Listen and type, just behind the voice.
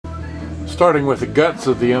starting with the guts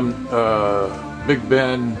of the Big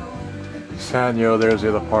Ben Sanyo. There's the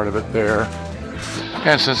other part of it there.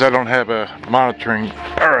 And since I don't have a monitoring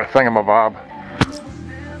or a thingamabob,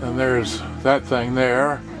 and there's that thing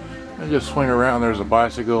there, and just swing around, there's a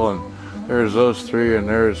bicycle, and there's those three, and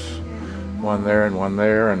there's one there and one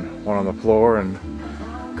there and one on the floor and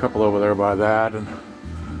a couple over there by that, and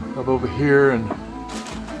up over here, and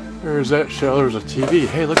there's that shell. There's a TV.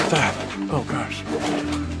 Hey, look at that. Oh gosh.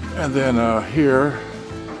 And then here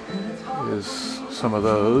is some of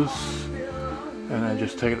those, and I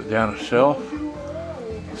just take it down a shelf.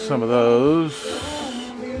 Some of those.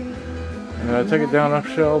 And did I take it down up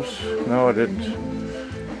shelves? No, I didn't.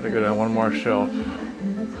 I go down one more shelf.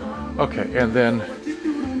 Okay, and then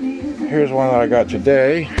here's one that I got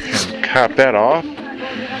today. Cap that off.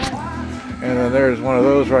 And then there's one of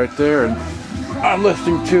those right there. And I'm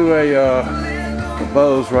listening to a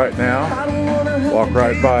Bose right now. Walk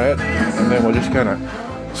right by it. And then we'll just kind of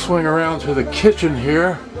swing around to the kitchen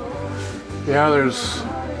here. Yeah, there's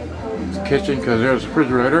the kitchen because there's the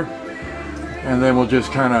refrigerator. And then we'll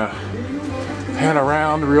just kind of pan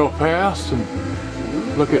around real fast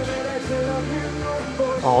and look at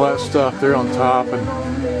all that stuff there on top,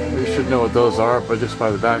 and you should know what those are, but just by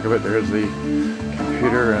the back of it there's the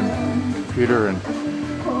computer and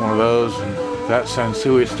one of those, and that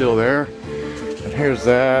Sansui is still there, and here's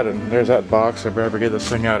that, and there's that box. I better get this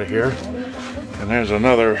thing out of here, and there's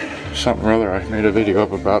another something or other I made a video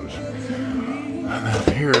up about, and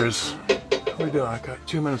then here's what are we doing? I got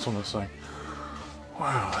 2 minutes on this thing.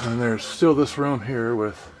 Wow. And there's still this room here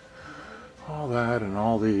with all that and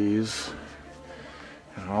all these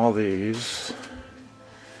and all these,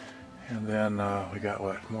 and then we got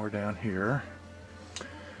what more down here,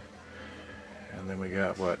 and then we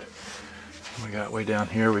got what we got way down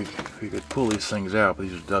here. We could pull these things out, but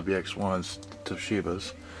these are WX1s,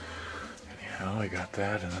 Toshibas. Anyhow, we got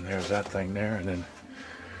that, and then there's that thing there, and then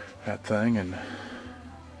that thing, and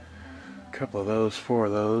a couple of those, 4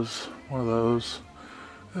 of those, one of those.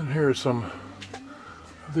 And here's some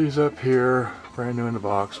of these up here, brand new in the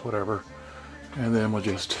box, whatever. And then we'll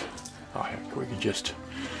just, oh heck, we can just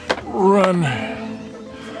run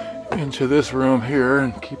into this room here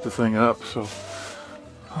and keep the thing up. So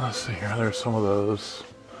let's see here, there's some of those,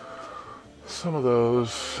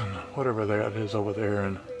 and whatever that is over there,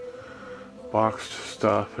 and boxed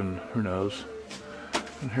stuff, and who knows.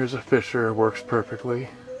 And here's a Fisher, works perfectly,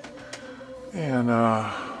 and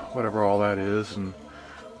whatever all that is, and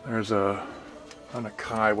there's a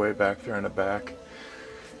Akai way back there in the back,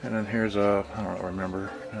 and then here's a, I don't remember,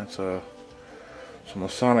 that's some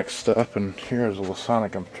Lasonic stuff, and here's a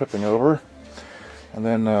Lasonic I'm tripping over, and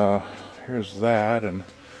then here's that, and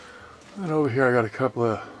then over here I got a couple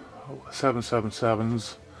of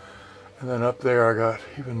 777s, and then up there I got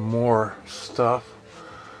even more stuff,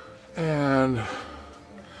 and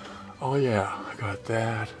oh yeah, I got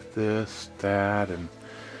that, this, that, and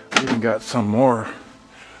I even got some more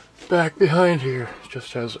back behind here.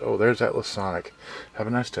 Just as, oh, there's that Lasonic. Have a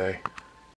nice day.